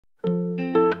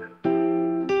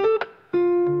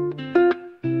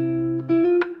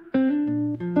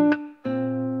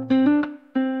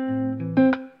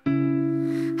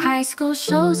High school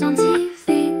shows on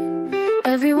TV,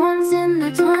 everyone's in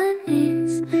their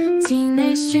 20s.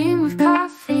 Teenage dream of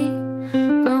coffee,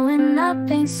 growing up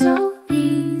ain't so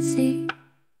easy.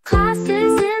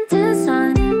 Classes in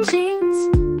designer jeans,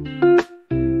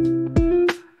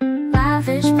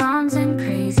 lavish proms and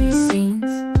crazy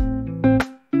scenes.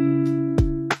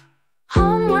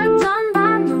 Homework done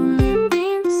by moonlit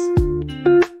beams,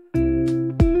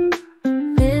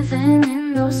 living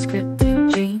in those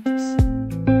scripted dreams.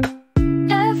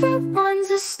 Everyone's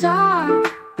a star,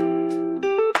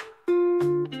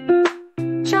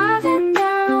 driving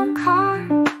their own car,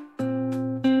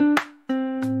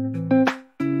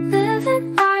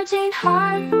 living large ain't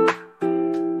hard,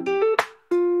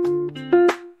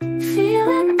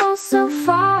 feeling oh so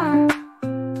far.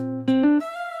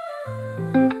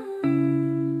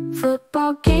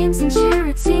 Football games and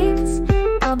cheer teams,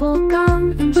 bubble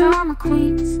gum and drama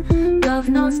queens. Love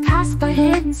notes passed by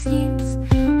hidden schemes,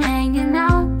 hanging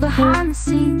out behind the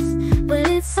scenes. But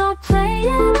it's all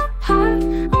playing a part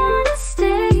on a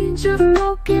stage of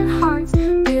broken hearts.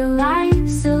 Real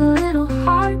life's a little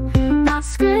hard, not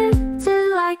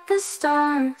scripted like the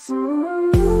stars.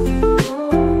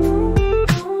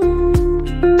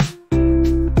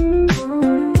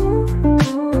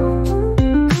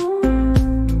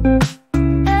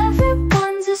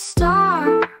 Everyone's a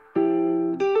star,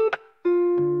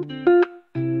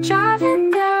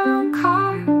 driving their own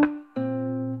car,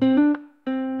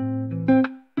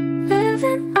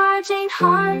 living large ain't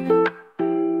hard,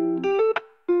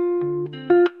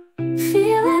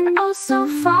 feeling oh so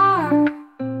far.